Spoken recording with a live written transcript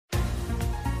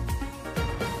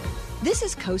This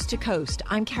is Coast to Coast.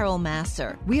 I'm Carol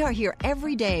Masser. We are here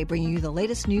every day bringing you the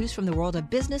latest news from the world of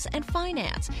business and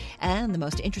finance and the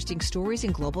most interesting stories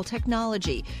in global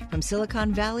technology from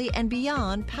Silicon Valley and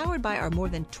beyond, powered by our more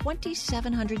than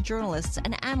 2,700 journalists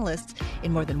and analysts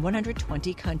in more than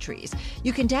 120 countries.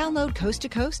 You can download Coast to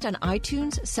Coast on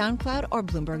iTunes, SoundCloud, or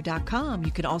Bloomberg.com.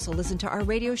 You can also listen to our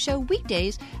radio show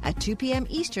weekdays at 2 p.m.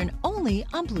 Eastern only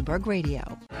on Bloomberg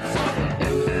Radio.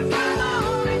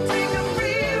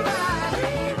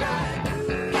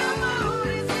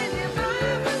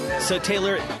 So,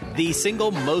 Taylor, the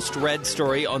single most read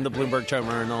story on the Bloomberg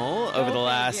Terminal over the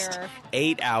last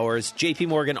 8 hours,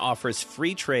 JPMorgan offers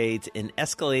free trades in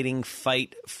escalating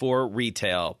fight for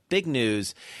retail. Big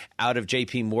news out of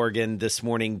JPMorgan this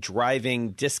morning,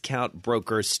 driving discount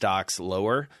broker stocks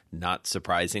lower, not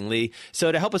surprisingly.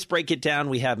 So to help us break it down,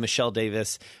 we have Michelle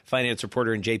Davis, finance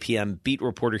reporter and JPM beat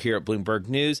reporter here at Bloomberg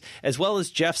News, as well as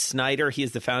Jeff Snyder. He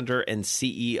is the founder and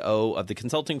CEO of the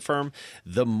consulting firm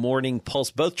The Morning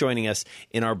Pulse, both joining us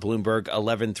in our Bloomberg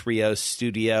 1130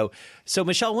 studio. So,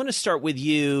 Michelle, I want to start with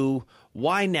you.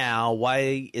 Why now?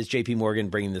 Why is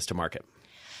JPMorgan bringing this to market?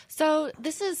 So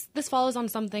this follows on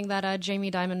something that Jamie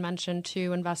Dimon mentioned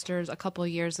to investors a couple of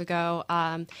years ago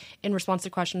in response to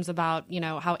questions about,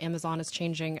 how Amazon is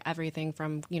changing everything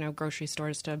from, grocery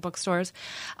stores to bookstores.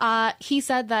 He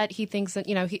said that he thinks that,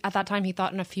 at that time he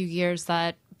thought in a few years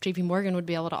that JPMorgan would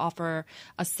be able to offer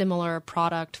a similar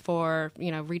product for,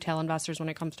 retail investors when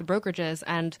it comes to brokerages.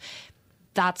 And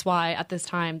that's why at this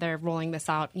time they're rolling this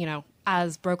out,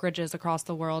 as brokerages across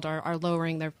the world are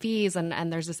lowering their fees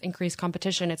and there's this increased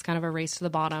competition. It's kind of a race to the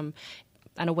bottom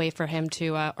and a way for him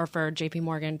to, or for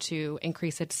JPMorgan to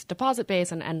increase its deposit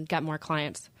base and get more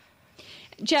clients.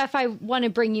 Jeff, I want to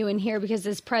bring you in here because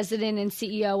as president and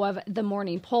CEO of The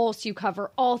Morning Pulse, you cover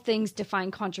all things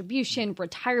defined contribution,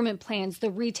 retirement plans,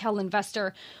 the retail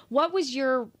investor. What was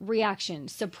your reaction?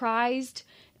 Surprised?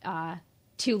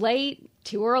 Too late?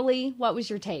 Too early? What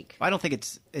was your take? I don't think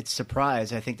it's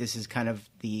surprise. I think this is kind of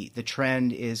the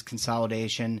trend is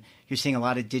consolidation. You're seeing a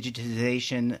lot of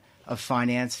digitization of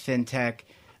finance, fintech.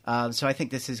 So I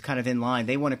think this is kind of in line.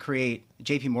 They want to create,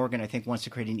 JPMorgan, I think, wants to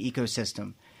create an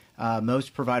ecosystem.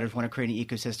 Most providers want to create an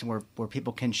ecosystem where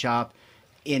people can shop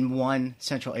in one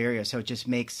central area. So it just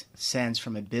makes sense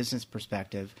from a business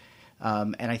perspective.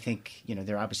 And I think,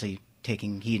 they're obviously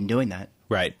taking heed in doing that.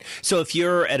 Right. So if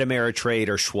you're at Ameritrade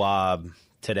or Schwab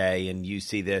today and you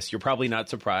see this, you're probably not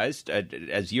surprised,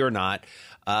 as you're not.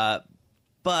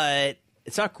 But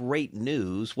it's not great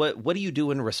news. What do you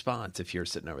do in response if you're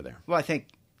sitting over there? Well, I think,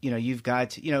 you've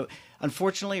got,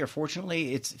 unfortunately or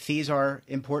fortunately, fees are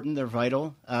important. They're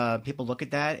vital. People look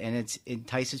at that, and it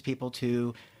entices people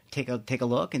to take a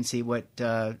look and see what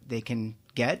they can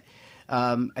get.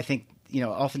 I think,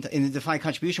 often in the defined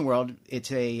contribution world,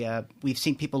 it's we've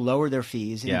seen people lower their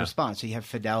fees in response. So you have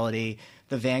Fidelity,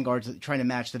 the Vanguards, trying to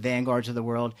match the Vanguards of the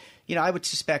world. I would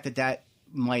suspect that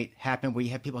might happen where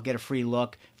you have people get a free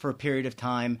look for a period of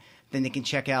time. Then they can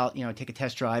check out, take a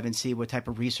test drive and see what type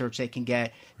of research they can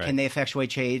get. Right. Can they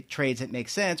effectuate trades that make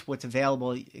sense? What's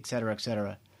available, et cetera, et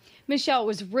cetera. Michelle, it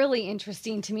was really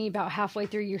interesting to me about halfway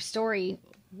through your story.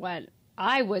 What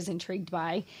I was intrigued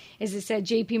by is it said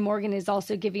JPMorgan is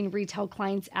also giving retail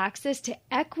clients access to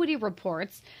equity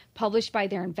reports published by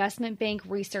their investment bank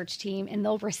research team, and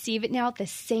they'll receive it now at the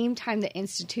same time that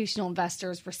institutional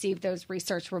investors receive those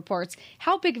research reports.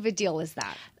 How big of a deal is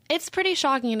that? It's pretty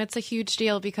shocking, and it's a huge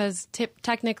deal because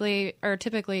typically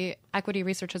equity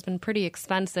research has been pretty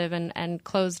expensive and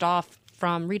closed off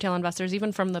from retail investors,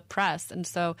 even from the press. And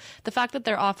so the fact that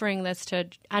they're offering this to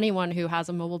anyone who has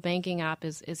a mobile banking app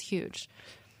is huge.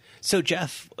 So,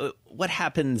 Jeff, what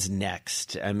happens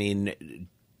next? I mean,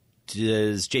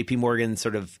 does JPMorgan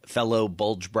sort of fellow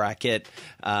bulge bracket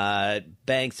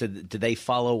banks, do they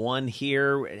follow one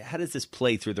here? How does this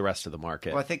play through the rest of the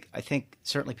market? Well, I think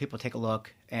certainly people take a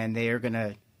look, and they are going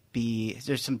to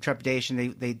there's some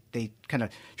trepidation. They kind of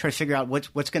try to figure out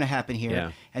what's going to happen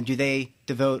here, and do they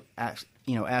devote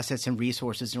assets and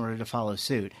resources in order to follow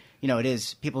suit? It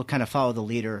is people kind of follow the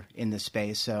leader in this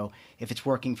space. So if it's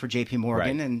working for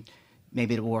JPMorgan, and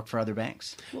maybe it'll work for other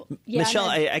banks. Well, Michelle,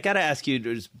 I got to ask you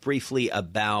just briefly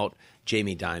about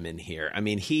Jamie Dimon here. I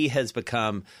mean, he has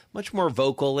become much more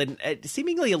vocal and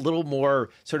seemingly a little more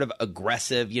sort of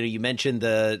aggressive. You mentioned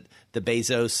the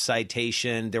Bezos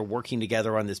citation. They're working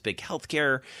together on this big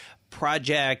healthcare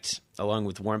project along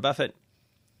with Warren Buffett.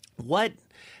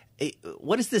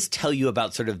 what does this tell you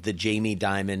about sort of the Jamie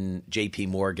Dimon,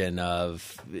 JPMorgan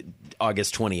of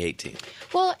August 2018?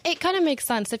 Well, it kind of makes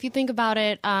sense. If you think about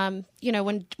it,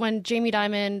 when Jamie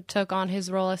Dimon took on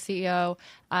his role as CEO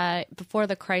before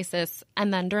the crisis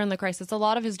and then during the crisis, a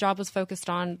lot of his job was focused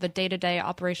on the day-to-day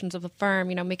operations of the firm,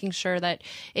 making sure that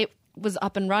it was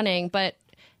up and running. But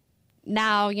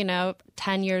now,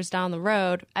 10 years down the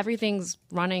road, everything's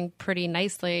running pretty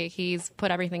nicely. He's put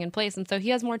everything in place. And so he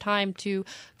has more time to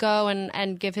go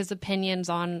and give his opinions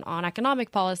on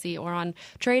economic policy or on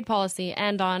trade policy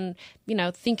and on,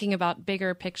 thinking about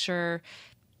bigger picture,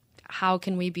 how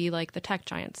can we be like the tech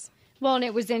giants? Well, and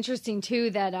it was interesting, too,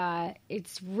 that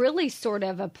it's really sort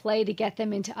of a play to get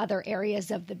them into other areas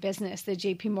of the business. That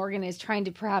JPMorgan is trying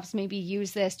to perhaps maybe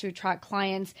use this to attract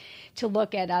clients to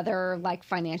look at other like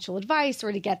financial advice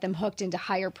or to get them hooked into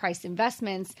higher price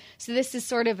investments. So this is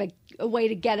sort of a way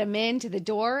to get them into the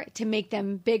door to make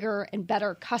them bigger and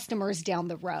better customers down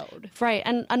the road. Right.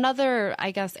 And another,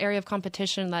 I guess, area of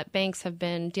competition that banks have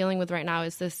been dealing with right now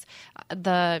is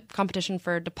the competition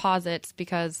for deposits,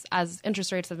 because as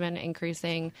interest rates have been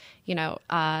increasing,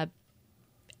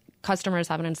 customers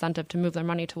have an incentive to move their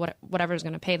money to whatever is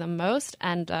going to pay them most.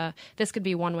 And this could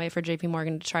be one way for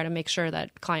JPMorgan to try to make sure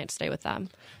that clients stay with them.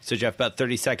 So, Jeff, about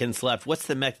 30 seconds left. What's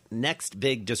the next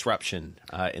big disruption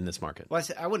in this market? Well,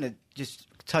 I want to just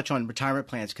touch on retirement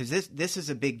plans because this is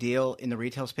a big deal in the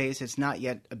retail space. It's not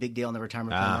yet a big deal in the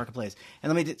retirement plan marketplace.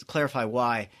 And let me just clarify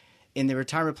why. In the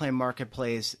retirement plan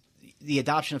marketplace, the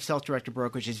adoption of self-directed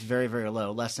brokerage is very, very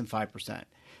low, less than 5%.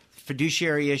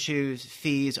 Fiduciary issues,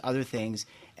 fees, other things,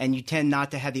 and you tend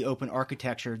not to have the open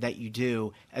architecture that you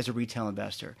do as a retail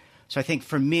investor. So I think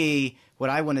for me, what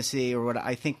I want to see or what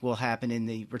I think will happen in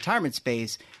the retirement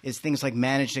space is things like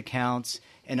managed accounts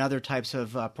and other types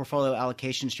of portfolio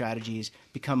allocation strategies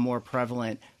become more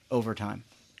prevalent over time.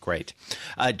 Great.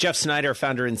 Jeff Snyder,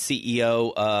 founder and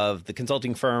CEO of the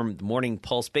consulting firm Morning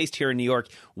Pulse, based here in New York,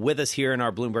 with us here in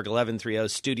our Bloomberg 1130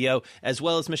 studio, as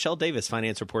well as Michelle Davis,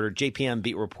 finance reporter, JPM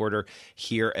beat reporter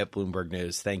here at Bloomberg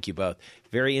News. Thank you both.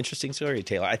 Very interesting story,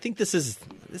 Taylor. I think this is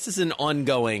an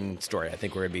ongoing story. I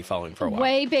think we're going to be following for a while.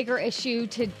 Way bigger issue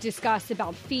to discuss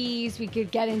about fees. We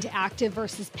could get into active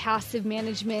versus passive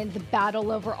management, the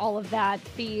battle over all of that,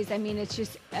 fees. I mean, it's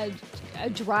just a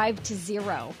drive to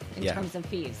zero in terms of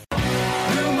fees.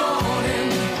 Good morning,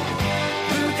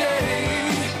 good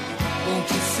day. Won't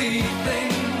you see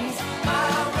things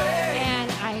my way?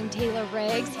 And I'm Taylor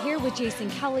Riggs here with Jason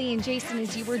Kelly. And Jason,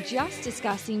 as you were just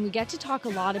discussing, we get to talk a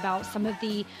lot about some of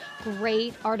the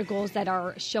great articles that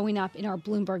are showing up in our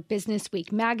Bloomberg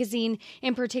Businessweek magazine.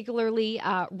 And particularly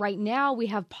right now, we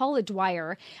have Paula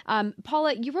Dwyer.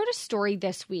 Paula, you wrote a story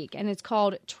this week, and it's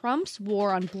called Trump's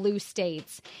War on Blue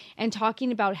States, and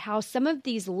talking about how some of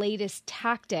these latest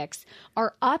tactics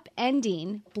are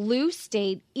upending blue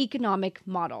state economic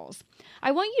models.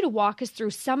 I want you to walk us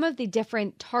through some of the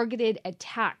different targeted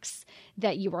attacks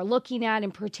that you are looking at,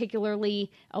 and particularly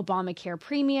Obamacare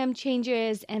premium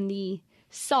changes and the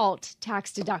SALT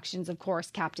tax deductions, of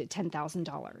course, capped at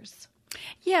 $10,000.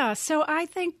 Yeah, so I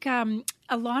think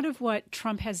a lot of what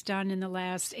Trump has done in the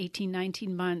last 18,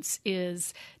 19 months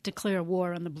is declare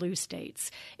war on the blue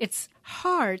states. It's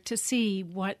hard to see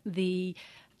what the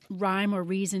rhyme or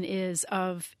reason is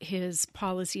of his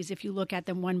policies if you look at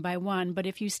them one by one. But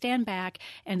if you stand back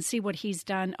and see what he's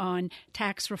done on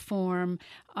tax reform,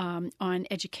 on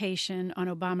education, on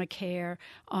Obamacare,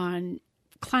 on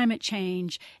climate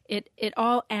change, it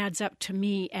all adds up to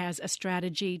me as a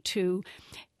strategy to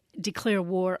declare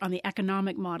war on the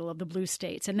economic model of the blue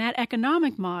states. And that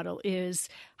economic model is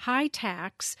high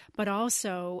tax, but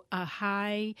also a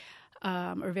high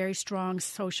or very strong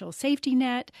social safety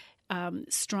net,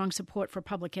 strong support for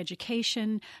public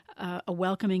education, a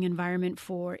welcoming environment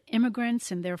for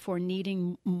immigrants and therefore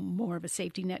needing more of a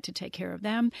safety net to take care of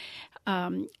them,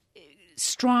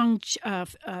 strong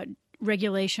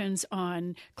regulations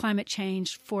on climate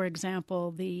change, for example,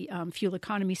 the fuel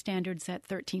economy standards that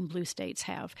 13 blue states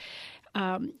have.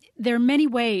 There are many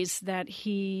ways that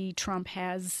Trump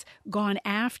has gone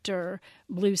after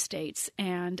blue states,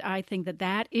 and I think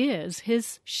that is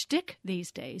his shtick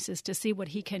these days, is to see what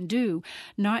he can do,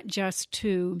 not just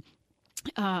to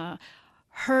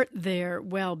hurt their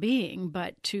well-being,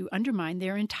 but to undermine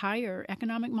their entire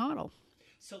economic model.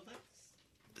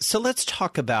 So let's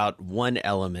talk about one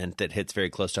element that hits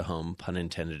very close to home, pun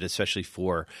intended, especially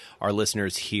for our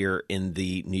listeners here in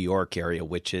the New York area,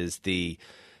 which is the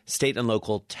state and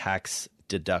local tax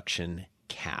deduction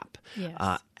cap.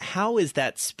 Yes. How is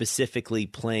that specifically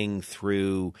playing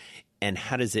through, and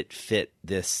how does it fit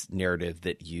this narrative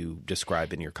that you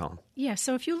describe in your column? Yeah,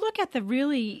 so if you look at the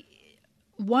really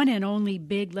one and only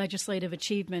big legislative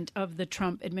achievement of the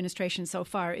Trump administration so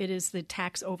far. It is the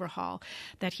tax overhaul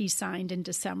that he signed in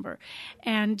December.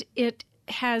 And it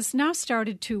has now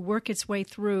started to work its way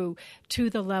through to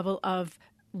the level of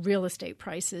real estate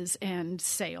prices and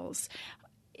sales.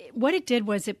 What it did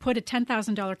was it put a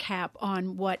 $10,000 cap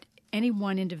on what any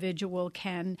one individual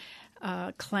can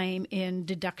claim in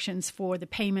deductions for the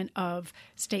payment of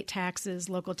state taxes,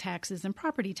 local taxes, and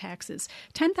property taxes.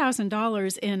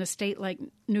 $10,000 in a state like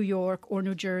New York or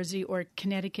New Jersey or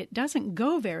Connecticut doesn't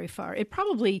go very far. It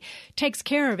probably takes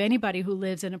care of anybody who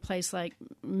lives in a place like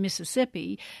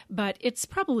Mississippi, but it's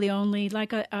probably only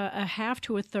like a half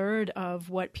to a third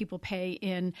of what people pay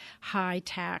in high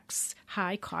tax,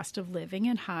 high cost of living,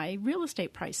 and high real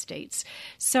estate price states.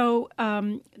 So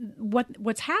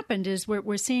what's happened is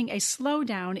we're seeing a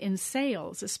slowdown in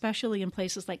sales, especially in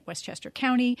places like Westchester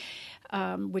County,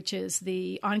 which is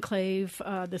the enclave,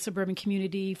 the suburban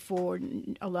community for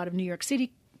a lot of New York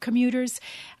City commuters.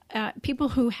 People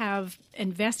who have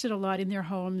invested a lot in their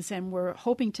homes and were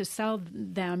hoping to sell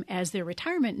them as their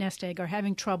retirement nest egg are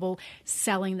having trouble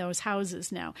selling those houses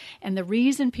now. And the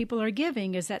reason people are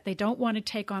giving is that they don't want to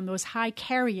take on those high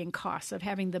carrying costs of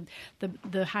having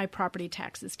the high property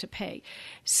taxes to pay.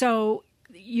 So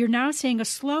you're now seeing a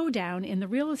slowdown in the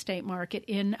real estate market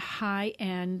in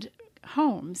high-end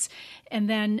homes. And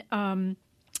then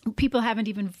people haven't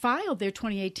even filed their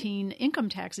 2018 income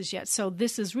taxes yet. So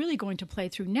this is really going to play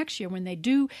through next year when they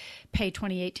do pay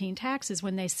 2018 taxes,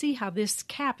 when they see how this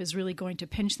cap is really going to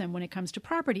pinch them when it comes to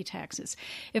property taxes.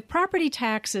 If property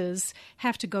taxes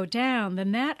have to go down,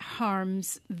 then that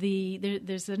harms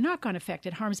there's a knock-on effect.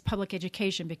 It harms public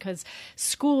education because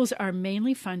schools are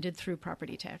mainly funded through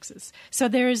property taxes. So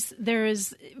there's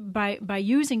by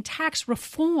using tax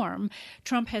reform,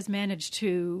 Trump has managed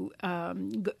to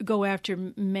go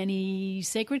after many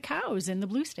sacred cows in the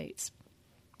blue states.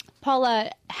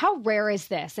 Paula, how rare is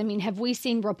this? I mean, have we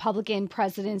seen Republican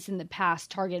presidents in the past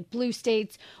target blue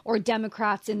states or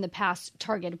Democrats in the past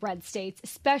target red states,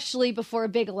 especially before a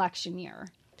big election year?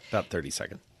 About 30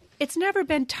 seconds. It's never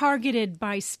been targeted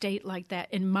by state like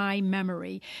that in my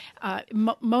memory.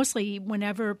 Mostly,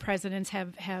 whenever presidents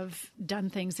have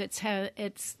done things,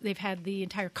 they've had the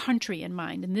entire country in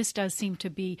mind, and this does seem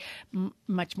to be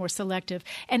much more selective.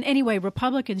 And anyway,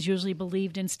 Republicans usually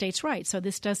believed in states' rights, so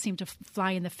this does seem to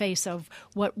fly in the face of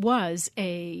what was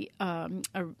a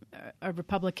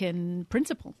Republican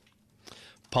principle.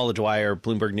 Paula Dwyer,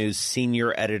 Bloomberg News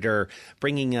Senior Editor,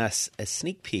 bringing us a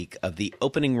sneak peek of the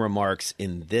opening remarks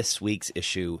in this week's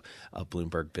issue of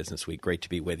Bloomberg Businessweek. Great to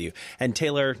be with you. And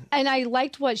Taylor. And I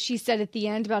liked what she said at the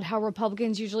end about how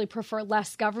Republicans usually prefer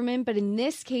less government. But in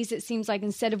this case, it seems like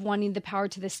instead of wanting the power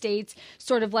to the states,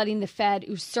 sort of letting the Fed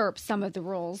usurp some of the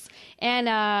rules.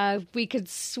 And we could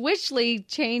switchly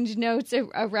change notes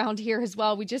around here as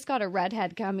well. We just got a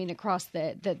redhead coming across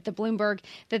the Bloomberg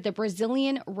that the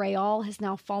Brazilian real has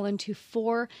now fallen to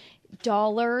 $4.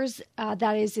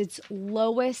 That is its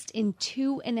lowest in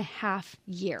 2.5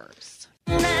 years.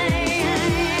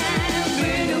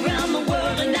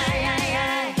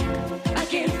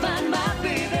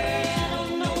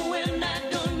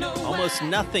 Almost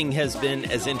nothing has been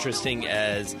as interesting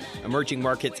as emerging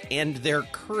markets and their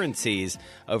currencies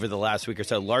over the last week or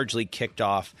so, largely kicked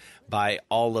off by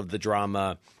all of the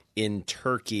drama in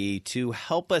Turkey. To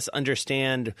help us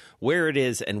understand where it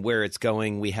is and where it's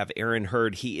going, we have Aaron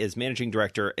Hurd. He is Managing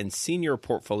Director and Senior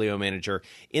Portfolio Manager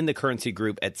in the Currency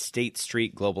Group at State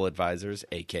Street Global Advisors,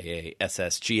 a.k.a.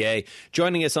 SSGA,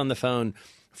 joining us on the phone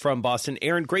from Boston.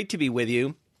 Aaron, great to be with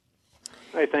you.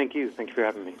 Hi, thank you. Thank you for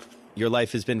having me. Your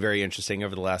life has been very interesting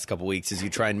over the last couple of weeks as you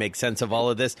try and make sense of all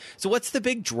of this. So what's the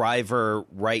big driver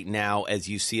right now as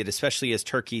you see it, especially as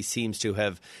Turkey seems to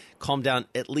have calmed down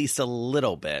at least a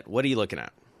little bit? What are you looking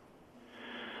at?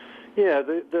 Yeah,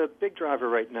 the big driver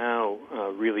right now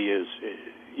really is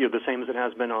the same as it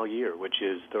has been all year, which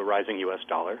is the rising U.S.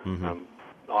 dollar. Mm-hmm.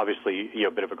 Obviously,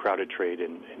 a bit of a crowded trade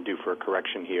and due for a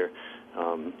correction here,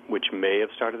 which may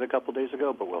have started a couple days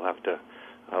ago, but we'll have to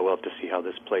see how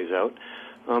this plays out.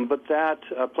 But that,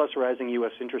 plus rising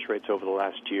U.S. interest rates over the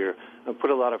last year,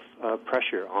 put a lot of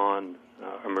pressure on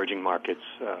emerging markets'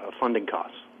 funding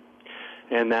costs.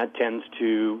 And that tends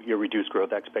to reduce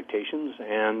growth expectations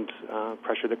and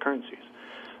pressure the currencies.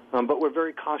 But we're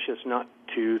very cautious not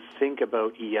to think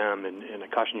about EM, and I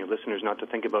caution your listeners not to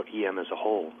think about EM as a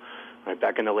whole. Right,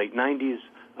 back in the late 90s,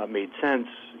 made sense.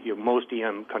 Most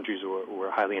EM countries were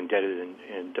highly indebted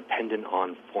and dependent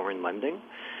on foreign lending.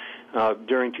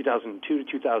 During 2002 to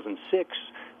 2006,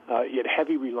 you had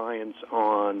heavy reliance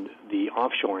on the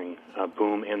offshoring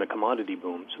boom and the commodity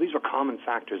boom. So these were common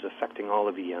factors affecting all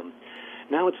of EM.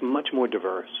 Now it's much more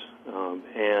diverse,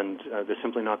 and they're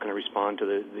simply not going to respond to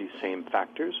the same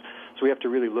factors. So we have to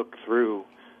really look through,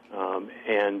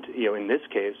 and in this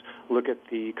case, look at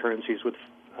the currencies with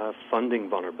funding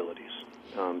vulnerabilities.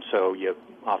 So you have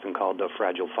often called the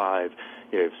Fragile Five.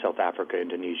 You have South Africa,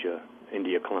 Indonesia,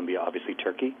 India, Colombia, obviously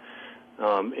Turkey.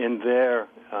 And there,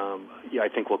 I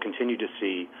think we'll continue to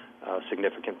see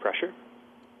significant pressure.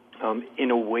 In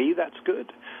a way, that's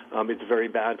good. It's very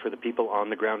bad for the people on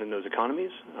the ground in those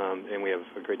economies, and we have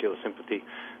a great deal of sympathy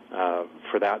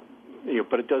for that.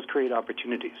 But it does create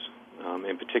opportunities.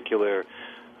 In particular,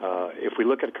 if we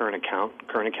look at a current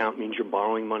account means you're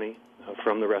borrowing money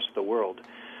from the rest of the world.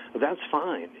 That's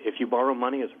fine. If you borrow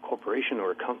money as a corporation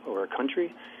or a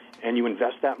country, and you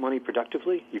invest that money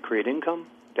productively, you create income.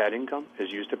 That income is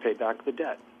used to pay back the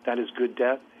debt. That is good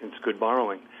debt. It's good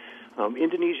borrowing.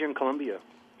 Indonesia and Colombia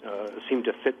seem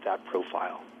to fit that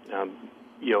profile.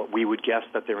 We would guess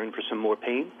that they're in for some more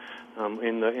pain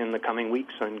in the coming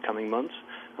weeks and coming months,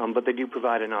 but they do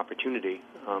provide an opportunity.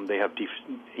 They have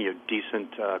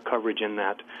decent coverage in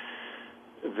that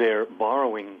they're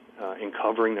borrowing and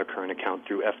covering their current account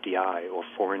through FDI or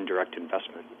foreign direct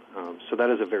investment. So that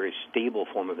is a very stable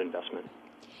form of investment.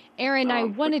 Aaron, I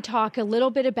want to talk a little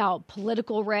bit about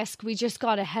political risk. We just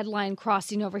got a headline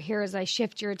crossing over here as I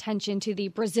shift your attention to the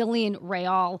Brazilian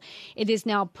real. It is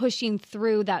now pushing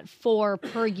through that 4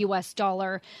 per U.S.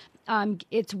 dollar.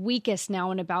 It's weakest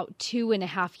now in about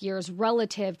 2.5 years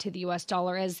relative to the U.S.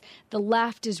 dollar, as the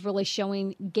left is really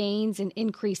showing gains and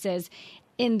increases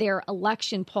in their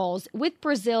election polls. With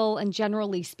Brazil, and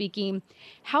generally speaking,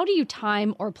 how do you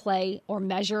time or play or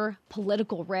measure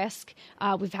political risk?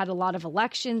 We've had a lot of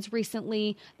elections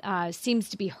recently, seems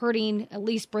to be hurting at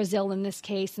least Brazil in this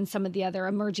case and some of the other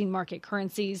emerging market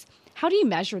currencies. How do you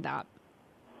measure that?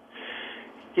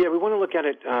 Yeah, we want to look at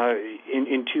it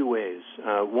in two ways.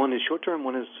 One is short-term,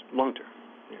 one is long-term.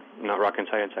 Not rocket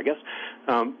science, I guess.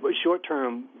 But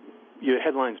short-term,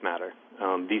 headlines matter.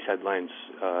 These headlines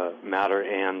matter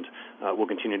and will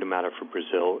continue to matter for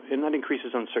Brazil, and that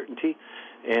increases uncertainty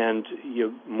and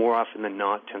more often than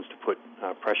not tends to put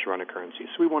pressure on a currency.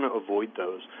 So we want to avoid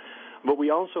those. But we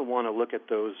also want to look at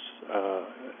those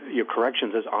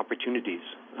corrections as opportunities.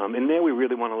 And there we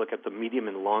really want to look at the medium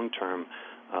and long-term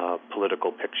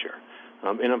political picture.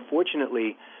 And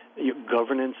unfortunately,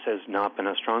 governance has not been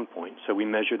a strong point. So we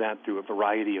measure that through a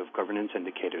variety of governance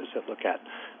indicators that look at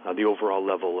the overall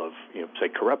level of, say,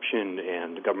 corruption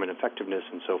and government effectiveness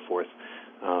and so forth.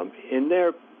 In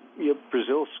there,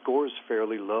 Brazil scores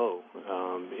fairly low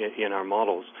in our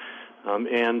models.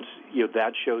 And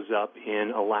that shows up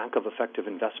in a lack of effective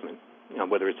investment,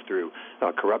 whether it's through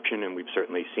corruption, and we've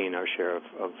certainly seen our share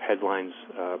of headlines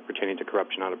pertaining to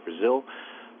corruption out of Brazil.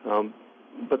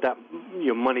 But that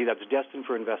money that's destined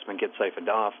for investment gets siphoned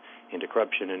off into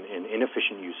corruption and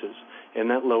inefficient uses, and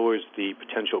that lowers the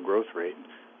potential growth rate.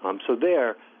 So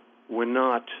there, we're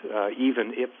not,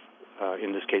 even if,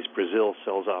 in this case, Brazil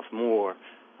sells off more,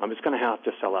 it's going to have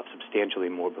to sell off substantially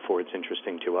more before it's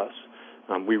interesting to us.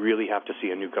 We really have to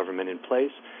see a new government in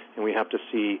place, and we have to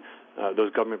see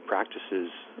those government practices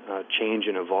change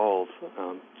and evolve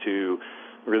to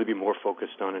really be more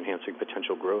focused on enhancing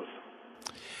potential growth.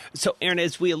 So, Aaron,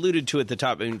 as we alluded to at the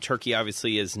top, Turkey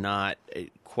obviously is not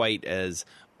quite as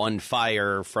on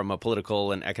fire from a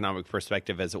political and economic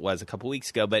perspective as it was a couple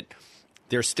weeks ago, but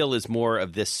there still is more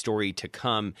of this story to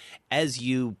come. As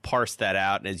you parse that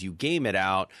out and as you game it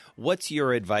out, what's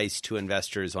your advice to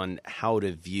investors on how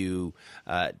to view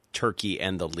Turkey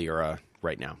and the lira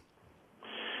right now?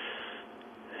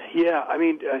 Yeah,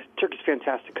 Turkey's a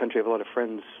fantastic country. I have a lot of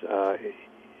friends,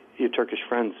 Turkish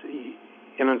friends.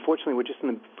 And unfortunately, we're just in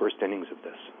the first innings of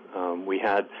this. We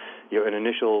had an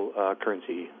initial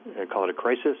currency, call it a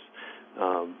crisis.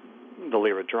 The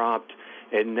lira dropped.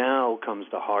 And now comes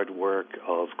the hard work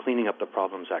of cleaning up the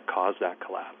problems that caused that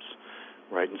collapse,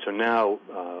 right? And so now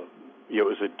it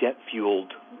was a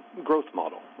debt-fueled growth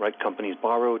model, right? Companies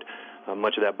borrowed.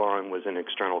 Much of that borrowing was in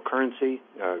external currency,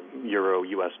 euro,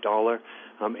 U.S. dollar,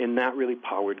 and that really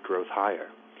powered growth higher.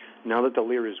 Now that the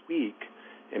lira is weak,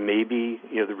 and maybe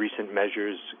the recent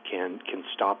measures can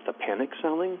stop the panic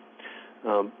selling,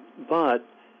 but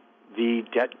the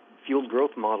debt-fueled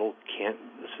growth model can't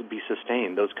be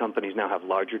sustained. Those companies now have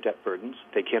larger debt burdens.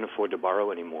 They can't afford to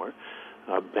borrow anymore.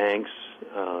 Banks,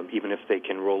 even if they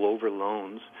can roll over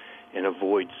loans and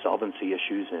avoid solvency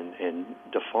issues and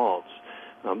defaults,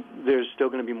 they're still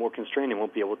going to be more constrained and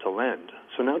won't be able to lend.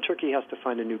 So now Turkey has to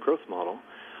find a new growth model.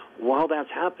 While that's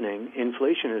happening,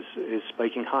 inflation is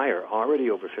spiking higher, already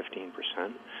over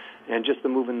 15%, and just the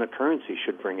move in the currency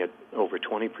should bring it over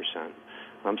 20%.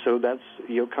 So that's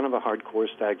kind of a hardcore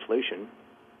stagflation,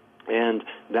 and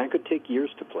that could take years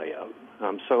to play out.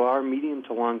 So our medium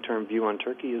to long-term view on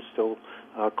Turkey is still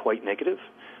quite negative,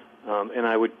 and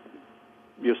I would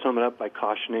sum it up by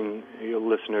cautioning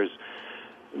listeners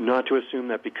not to assume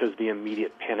that because the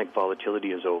immediate panic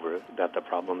volatility is over, that the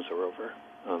problems are over,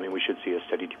 and we should see a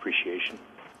steady depreciation.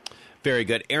 Very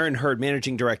good. Aaron Hurd,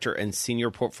 Managing Director and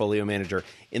Senior Portfolio Manager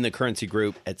in the Currency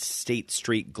Group at State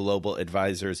Street Global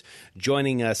Advisors,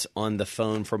 joining us on the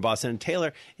phone from Boston. And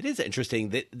Taylor, it is interesting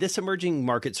that this emerging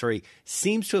market story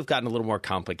seems to have gotten a little more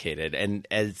complicated. And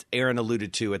as Aaron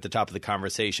alluded to at the top of the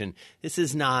conversation, this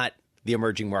is not the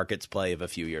emerging markets play of a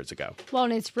few years ago. Well,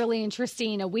 and it's really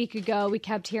interesting. A week ago, we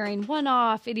kept hearing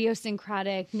one-off,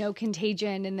 idiosyncratic, no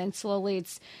contagion, and then slowly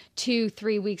it's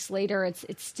 2-3 weeks later, it's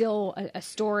still a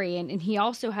story. And he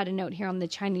also had a note here on the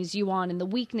Chinese yuan and the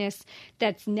weakness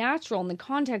that's natural in the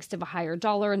context of a higher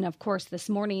dollar. And of course, this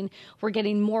morning, we're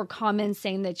getting more comments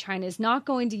saying that China is not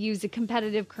going to use a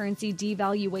competitive currency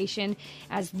devaluation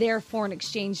as their foreign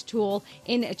exchange tool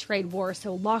in a trade war.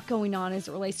 So a lot going on as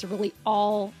it relates to really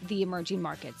all the emerging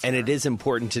markets. And it is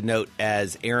important to note,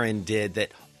 as Aaron did,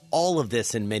 that all of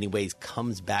this in many ways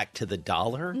comes back to the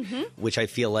dollar, which I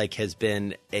feel like has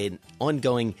been an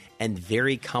ongoing and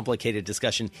very complicated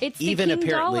discussion, even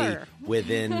apparently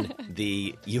within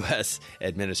the U.S.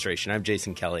 administration. I'm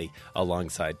Jason Kelly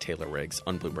alongside Taylor Riggs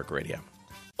on Bloomberg Radio.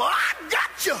 Oh, I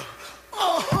got you.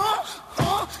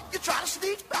 You tried to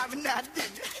sneak by me now,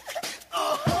 didn't you?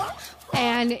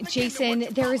 And Jason,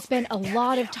 there has been a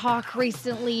lot of talk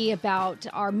recently about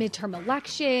our midterm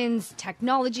elections,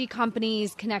 technology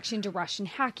companies, connection to Russian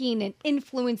hacking and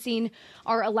influencing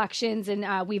our elections.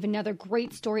 And we have another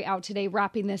great story out today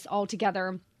wrapping this all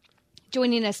together.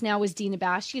 Joining us now is Dina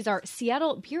Bash. She's our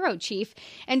Seattle bureau chief.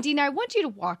 And Dina, I want you to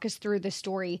walk us through this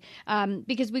story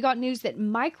because we got news that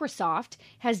Microsoft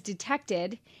has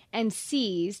detected and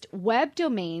seized web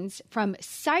domains from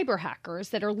cyber hackers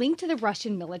that are linked to the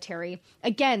Russian military.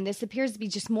 Again, this appears to be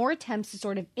just more attempts to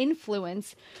sort of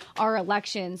influence our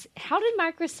elections. How did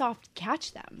Microsoft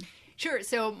catch them? Sure.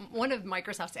 So one of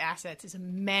Microsoft's assets is a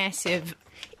massive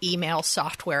email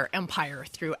software empire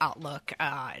through Outlook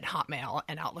and Hotmail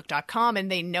and Outlook.com.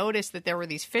 And they noticed that there were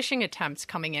these phishing attempts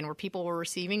coming in where people were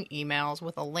receiving emails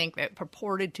with a link that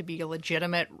purported to be a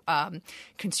legitimate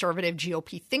conservative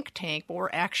GOP think tank, but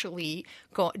were actually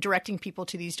directing people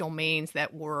to these domains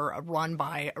that were run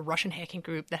by a Russian hacking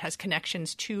group that has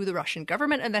connections to the Russian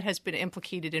government and that has been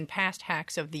implicated in past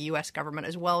hacks of the U.S. government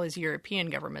as well as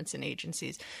European governments and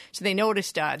agencies. So they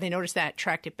noticed that,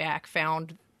 tracked it back,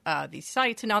 found these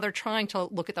sites, and now they're trying to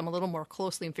look at them a little more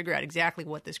closely and figure out exactly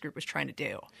what this group was trying to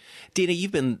do. Dina,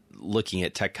 you've been looking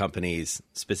at tech companies,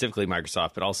 specifically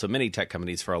Microsoft, but also many tech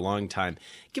companies for a long time.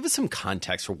 Give us some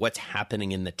context for what's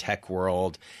happening in the tech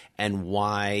world and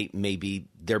why maybe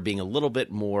they're being a little bit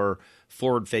more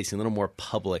forward-facing, a little more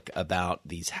public about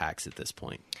these hacks at this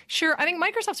point. Sure. I think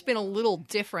Microsoft's been a little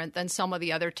different than some of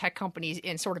the other tech companies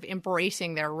in sort of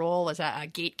embracing their role as a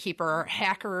gatekeeper,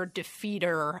 hacker,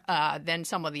 defeater than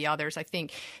some of the others. I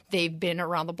think they've been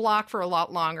around the block for a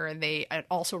lot longer, and they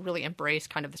also really embraced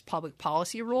kind of this public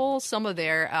policy role. Some of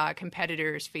their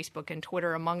competitors, Facebook and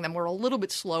Twitter among them, were a little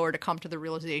bit slower to come to the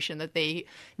realization that they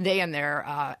and their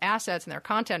assets and their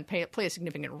content play a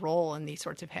significant role in these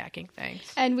sorts of hacking things.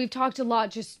 And we've talked a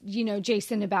lot, just,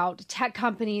 Jason, about tech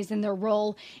companies and their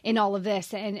role in all of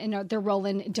this and their role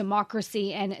in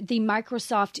democracy. And the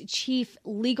Microsoft chief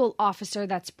legal officer,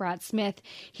 that's Brad Smith,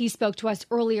 he spoke to us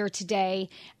earlier today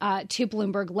to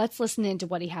Bloomberg. Let's listen into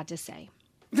what he had to say.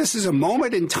 This is a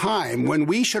moment in time when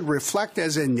we should reflect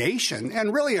as a nation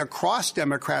and really across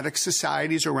democratic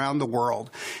societies around the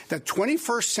world that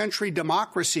 21st century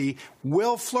democracy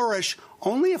will flourish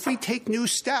only if we take new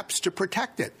steps to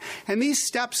protect it. And these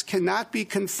steps cannot be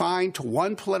confined to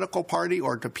one political party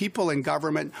or to people in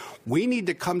government. We need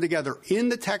to come together in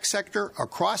the tech sector,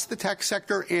 across the tech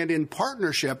sector, and in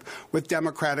partnership with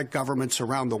democratic governments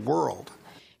around the world.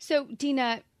 So,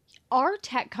 Dina, are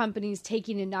tech companies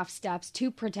taking enough steps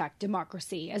to protect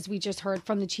democracy, as we just heard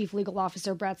from the chief legal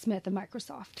officer, Brad Smith of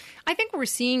Microsoft? I think we're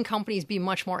seeing companies be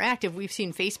much more active. We've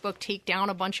seen Facebook take down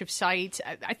a bunch of sites.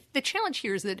 The challenge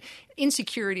here is that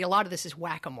insecurity, a lot of this is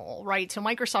whack-a-mole, right? So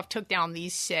Microsoft took down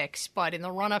these 6, but in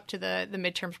the run-up to the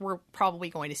midterms, we're probably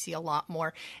going to see a lot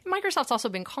more. And Microsoft's also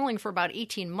been calling for about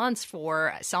 18 months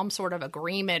for some sort of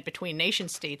agreement between nation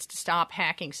states to stop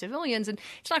hacking civilians, and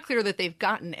it's not clear that they've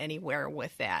gotten anywhere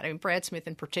with that. I mean, Brad Smith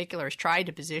in particular has tried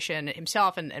to position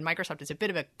himself and Microsoft as a bit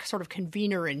of a sort of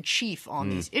convener-in-chief on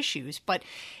these issues. But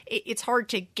it's hard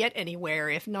to get anywhere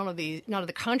if none of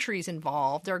the countries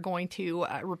involved are going to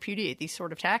repudiate these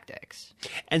sort of tactics.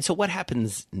 And so what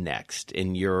happens next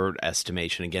in your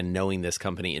estimation, again, knowing this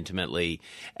company intimately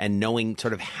and knowing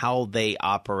sort of how they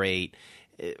operate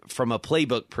from a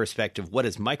playbook perspective? What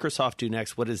does Microsoft do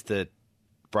next? What does the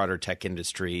broader tech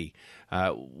industry,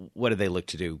 what do they look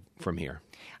to do from here?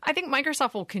 I think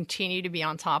Microsoft will continue to be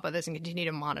on top of this and continue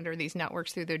to monitor these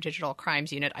networks through their digital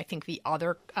crimes unit. I think the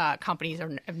other companies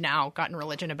have now gotten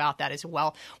religion about that as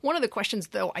well. One of the questions,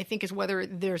 though, I think is whether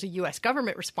there's a U.S.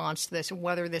 government response to this and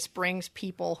whether this brings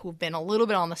people who've been a little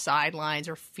bit on the sidelines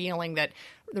or feeling that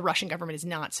the Russian government is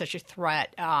not such a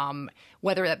threat,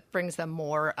 whether that brings them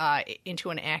more into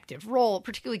an active role,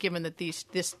 particularly given that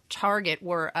this target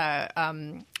were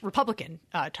Republican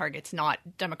targets, not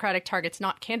Democratic targets,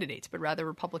 not candidates, but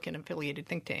rather Republican-affiliated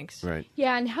think tanks. Right.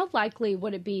 Yeah, and how likely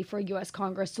would it be for U.S.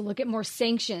 Congress to look at more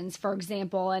sanctions, for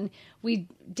example? And we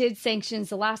did sanctions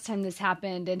the last time this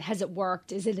happened, and has it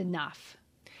worked? Is it enough?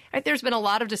 There's been a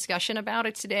lot of discussion about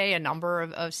it today. A number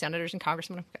of senators and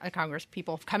congressmen, Congress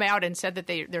people have come out and said that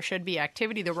there should be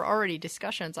activity. There were already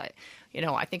discussions. I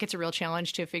think it's a real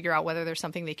challenge to figure out whether there's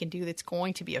something they can do that's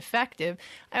going to be effective.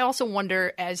 I also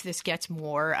wonder, as this gets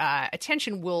more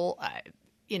attention, will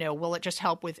it just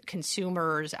help with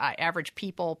consumers, average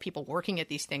people working at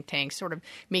these think tanks, sort of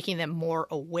making them more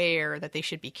aware that they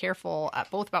should be careful,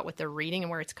 both about what they're reading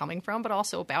and where it's coming from, but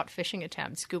also about phishing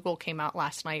attempts. Google came out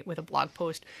last night with a blog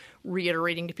post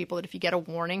reiterating to people that if you get a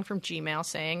warning from Gmail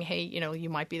saying, hey, you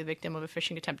might be the victim of a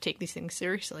phishing attempt, take these things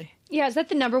seriously. Yeah, is that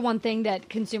the number one thing that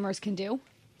consumers can do?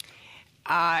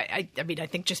 I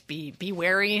think just be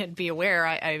wary and be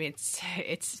aware.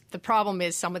 It's the problem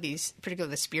is some of these, particularly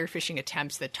the spear phishing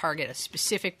attempts that target a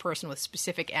specific person with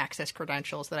specific access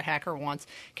credentials that a hacker wants,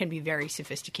 can be very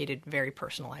sophisticated, very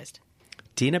personalized.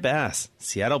 Dina Bass,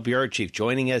 Seattle Bureau Chief,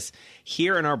 joining us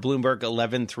here in our Bloomberg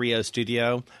 1130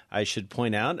 studio. I should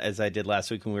point out, as I did last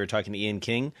week when we were talking to Ian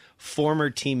King, former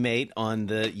teammate on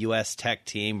the U.S. tech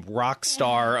team, rock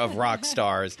star of rock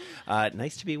stars.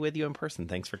 Nice to be with you in person.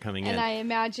 Thanks for coming in. And I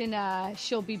imagine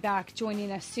she'll be back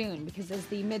joining us soon, because as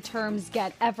the midterms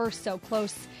get ever so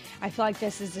close, I feel like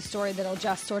this is a story that'll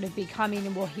just sort of be coming,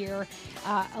 and we'll hear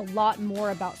a lot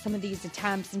more about some of these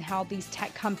attempts and how these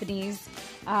tech companies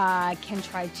can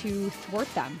try to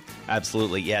thwart them.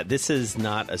 Absolutely. Yeah, this is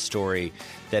not a story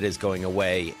that is going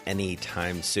away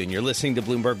anytime soon. You're listening to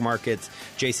Bloomberg Markets.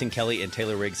 Jason Kelly and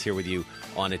Taylor Riggs here with you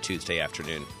on a Tuesday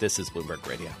afternoon. This is Bloomberg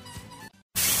Radio.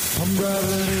 I'm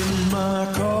driving in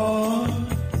my car.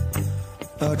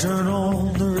 I turn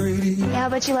on the radio. How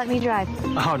about you let me drive?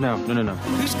 Oh, no.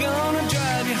 Who's gonna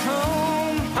drive you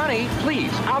home? Honey,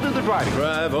 please, I'll do the driving.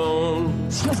 Drive on.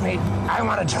 Excuse me, I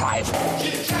want to drive.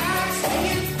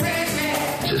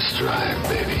 Just drive,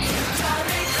 baby.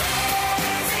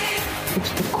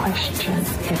 It's the question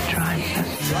that drives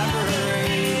us. Drive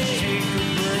away, take a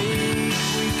break.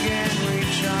 We can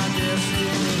reach our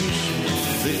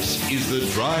destination. This is the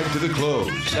Drive to the Close.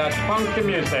 That funky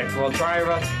music will drive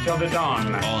us till the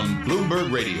dawn. On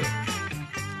Bloomberg Radio.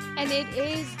 And it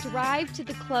is Drive to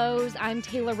the Close. I'm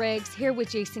Taylor Riggs here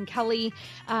with Jason Kelly.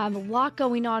 A lot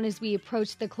going on as we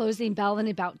approach the closing bell in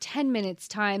about 10 minutes'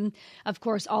 time. Of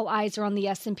course, all eyes are on the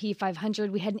S&P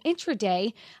 500. We had an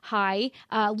intraday high.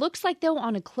 Looks like, though,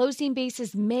 on a closing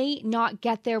basis, may not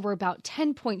get there. We're about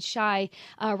 10 points shy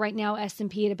right now.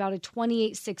 S&P at about a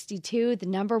 28.62. The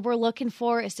number we're looking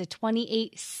for is a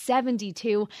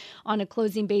 28.72 on a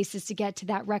closing basis to get to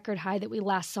that record high that we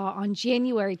last saw on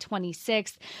January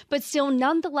 26th. But still,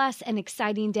 nonetheless, an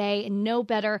exciting day, and no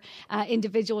better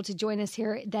individual to join us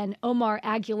here than Omar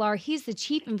Aguilar. He's the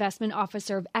Chief Investment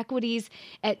Officer of Equities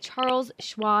at Charles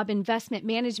Schwab Investment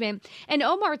Management. And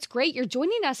Omar, it's great you're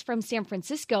joining us from San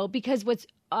Francisco, because what's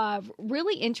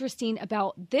really interesting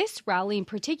about this rally in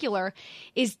particular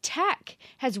is tech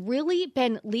has really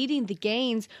been leading the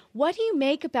gains. What do you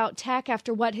make about tech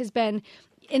after what has been,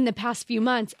 in the past few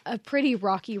months, a pretty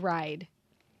rocky ride?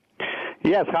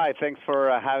 Yes, hi. Thanks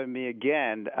for having me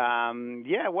again.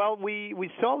 We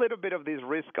saw a little bit of this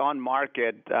risk on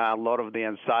market, a lot of the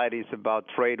anxieties about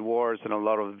trade wars and a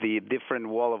lot of the different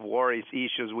wall of worries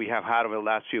issues we have had over the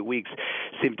last few weeks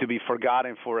seem to be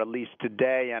forgotten for at least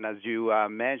today. And as you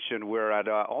mentioned, we're at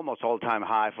almost all-time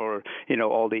high for,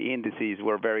 all the indices.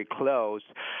 We're very close.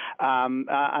 And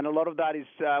a lot of that is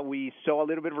we saw a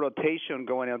little bit of rotation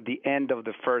going at the end of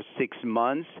the first 6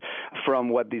 months from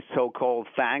what these so-called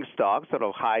FANG stocks, sort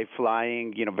of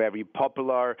high-flying, very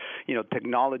popular,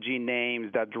 technology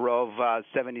names that drove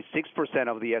 76%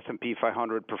 of the S&P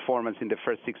 500 performance in the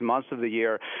first 6 months of the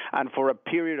year. And for a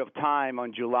period of time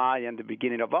on July and the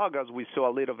beginning of August, we saw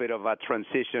a little bit of a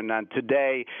transition. And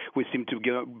today, we seem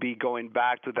to be going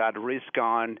back to that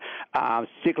risk-on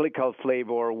cyclical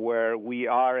flavor where we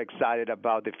are excited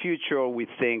about the future. We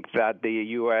think that the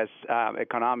U.S.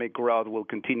 Economic growth will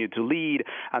continue to lead,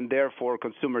 and therefore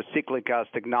consumer cyclicals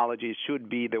technology should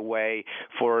be the way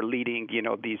for leading,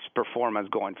 these performance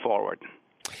going forward.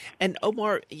 And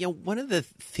Omar, one of the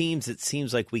themes it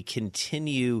seems like we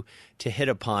continue to hit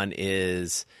upon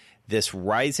is this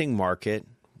rising market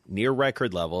near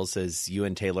record levels, as you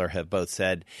and Taylor have both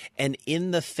said, and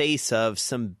in the face of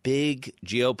some big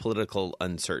geopolitical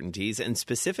uncertainties, and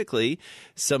specifically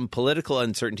some political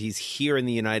uncertainties here in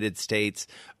the United States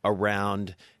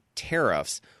around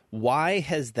tariffs. Why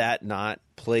has that not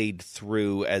played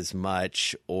through as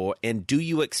much, and do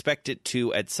you expect it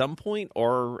to at some point,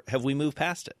 or have we moved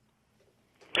past it?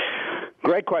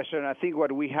 Great question. I think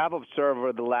what we have observed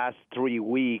over the last 3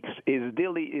 weeks is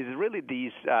really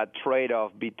this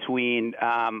trade-off between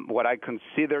what I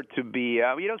consider to be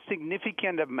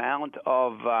significant amount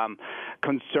of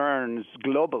concerns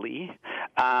globally,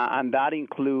 and that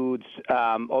includes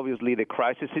obviously the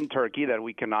crisis in Turkey that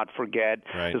we cannot forget,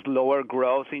 right. There's lower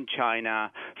growth in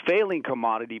China, failing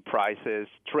commodity prices,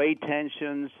 trade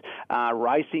tensions,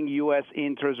 rising U.S.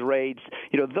 interest rates.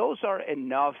 Those are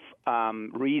enough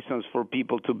reasons for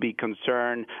people to be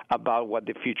concerned about what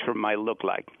the future might look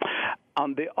like.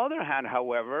 On the other hand,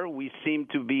 however, we seem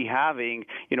to be having,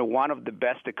 one of the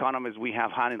best economies we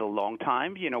have had in a long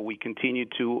time. We continue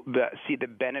to see the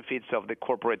benefits of the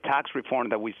corporate tax reform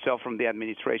that we saw from the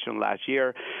administration last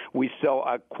year. We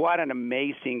saw quite an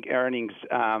amazing earnings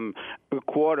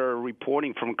quarter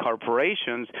reporting from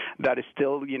corporations that is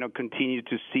still, continue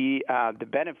to see the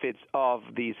benefits of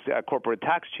these corporate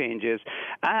tax changes.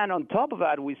 And on top of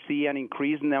that, we see an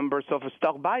increased numbers of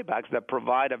stock buybacks that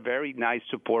provide a very nice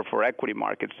support for equity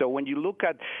markets. So when you look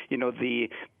at, the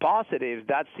positives,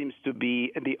 that seems to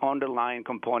be the underlying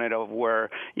component of where,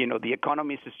 the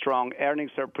economy is strong,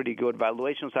 earnings are pretty good,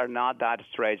 valuations are not that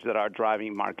stretched that are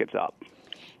driving markets up.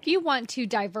 If you want to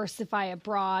diversify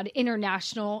abroad,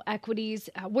 international equities,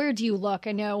 where do you look?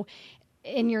 I know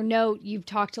in your note, you've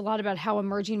talked a lot about how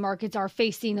emerging markets are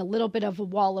facing a little bit of a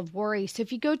wall of worry. So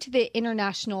if you go to the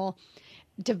international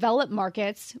developed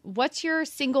markets, what's your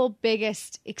single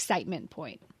biggest excitement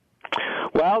point?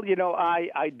 Well,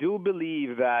 I do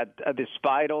believe that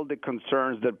despite all the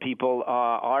concerns that people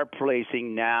are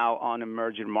placing now on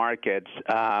emerging markets,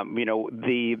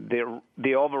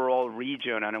 the overall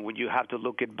region, and when you have to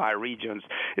look at by regions,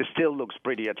 it still looks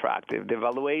pretty attractive. The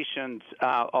valuations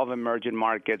of emerging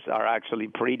markets are actually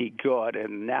pretty good,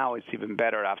 and now it's even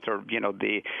better after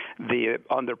the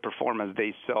underperformance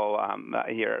they saw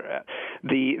here.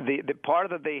 The part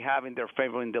that they have in their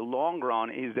favor in the long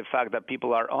run is the fact that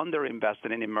people are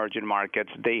underinvested in emerging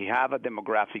markets. They have a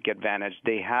demographic advantage.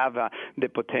 They have the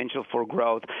potential for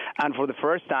growth. And for the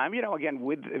first time, again,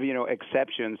 with,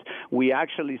 exceptions, we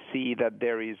actually see that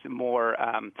there is more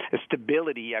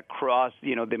stability across,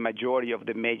 the majority of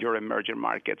the major emerging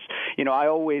markets. I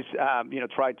always,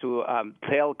 try to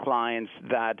tell clients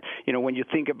that, when you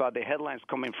think about the headlines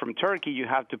coming from Turkey, you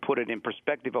have to put it in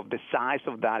perspective of the size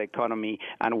of that economy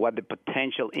and what the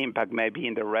potential impact may be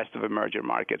in the rest of emerging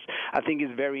markets. I think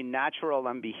it's very natural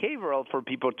and behavioral for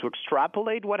people to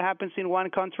extrapolate what happens in one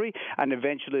country and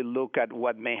eventually look at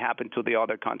what may happen to the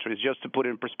other countries. Just to put it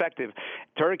in perspective,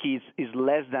 Turkey is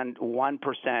less than 1%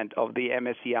 of the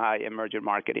MSCI Emerging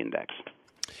Market Index.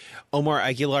 Omar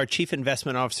Aguilar, Chief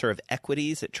Investment Officer of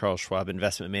Equities at Charles Schwab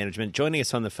Investment Management, joining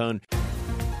us on the phone.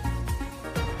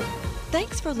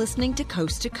 Thanks for listening to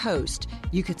Coast to Coast.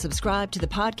 You can subscribe to the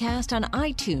podcast on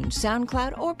iTunes,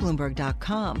 SoundCloud, or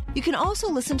Bloomberg.com. You can also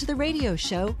listen to the radio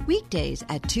show weekdays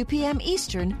at 2 p.m.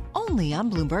 Eastern, only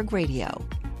on Bloomberg Radio.